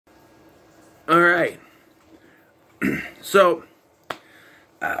Alright. So,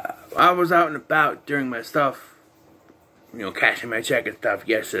 I was out and about during my stuff, cashing my check and stuff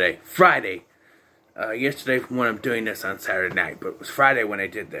yesterday. Friday. Yesterday from when I'm doing this on Saturday night, but it was Friday when I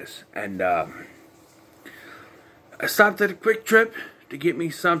did this. And, I stopped at a Quick Trip to get me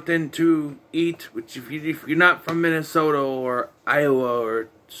something to eat, which if you're not from Minnesota or Iowa or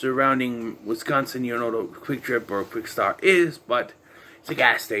surrounding Wisconsin, you don't know what a Quick Trip or a Quick Start is, but it's a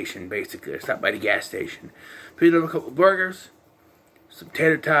gas station, basically. I stopped by the gas station. Picked up a couple burgers, some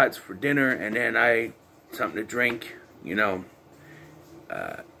tater tots for dinner, and then something to drink, and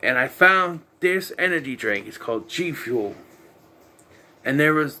I found this energy drink. It's called G Fuel. And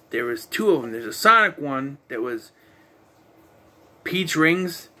there was two of them. There's a Sonic one that was peach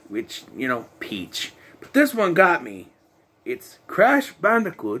rings, which, peach. But this one got me. It's Crash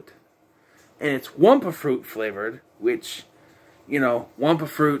Bandicoot, and it's Wumpa Fruit flavored, which, Wumpa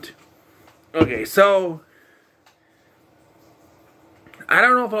Fruit. Okay, so I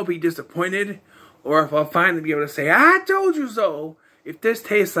don't know if I'll be disappointed or if I'll finally be able to say, I told you so, if this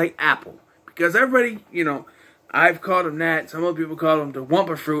tastes like apple. Because everybody, I've called them that. Some other people call them the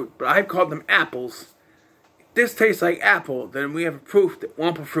Wumpa Fruit, but I've called them apples. If this tastes like apple, then we have proof that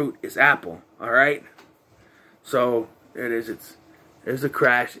Wumpa Fruit is apple. Alright? So, there it is. There's the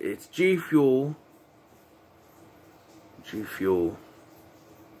Crash. It's G Fuel. G Fuel.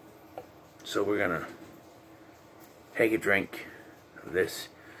 So we're gonna take a drink of this.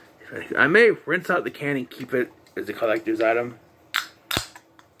 I may rinse out the can and keep it as a collector's item.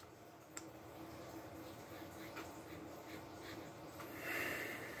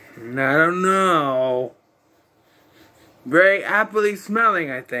 I don't know. Very appley smelling,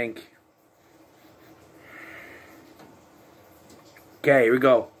 I think. Okay, here we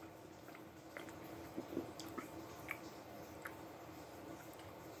go.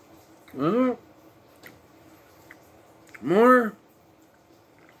 More.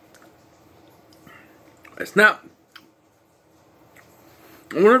 It's not.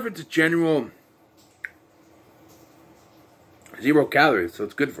 I wonder if it's a general 0 calories, so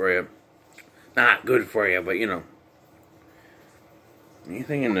it's good for you. Not good for you, but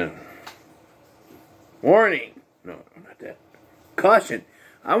anything in the warning? No, not that. Caution.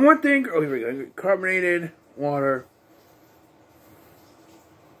 I want thing. Oh, here we go. Carbonated water.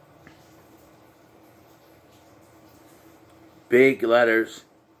 Big letters.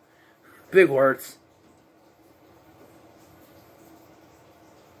 Big words.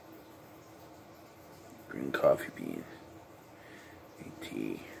 Green coffee bean.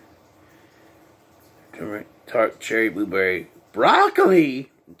 Tea. Turmeric, tart, cherry, blueberry,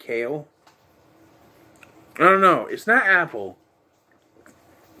 broccoli, and kale. I don't know. It's not apple.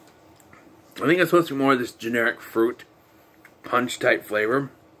 I think it's supposed to be more of this generic fruit punch type flavor.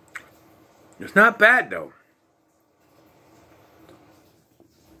 It's not bad though.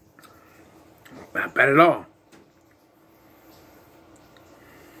 Not bad at all.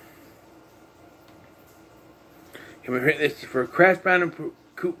 And we've written this for Crash Bandicoot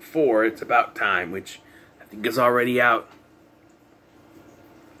 4. It's About Time, which I think is already out.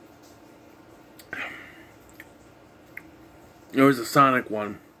 There was a Sonic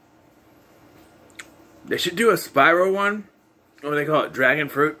one. They should do a Spyro one. What do they call it? Dragon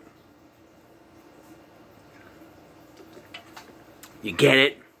Fruit. You get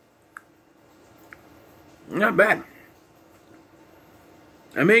it? Not bad.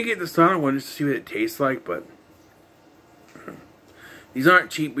 I may get the Sonic one just to see what it tastes like, but these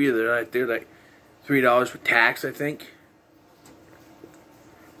aren't cheap either. They're like $3 with tax, I think.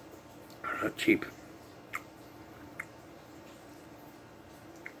 Not cheap.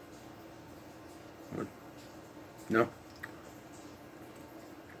 No.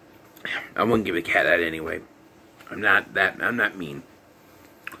 I wouldn't give a cat that anyway. I'm not mean.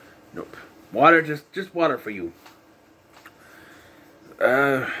 Nope. Water, just water for you.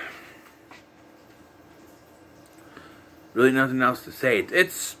 Really nothing else to say.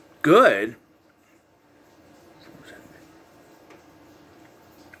 It's good.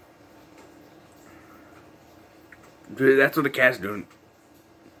 That's what the cat's doing.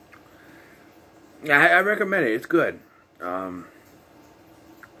 I recommend it. It's good. So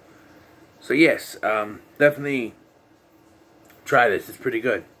yes, definitely try this. It's pretty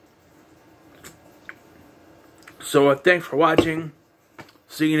good. So thanks for watching.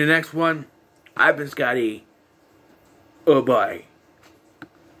 See you in the next one. I've been Scotty. Oh, bye.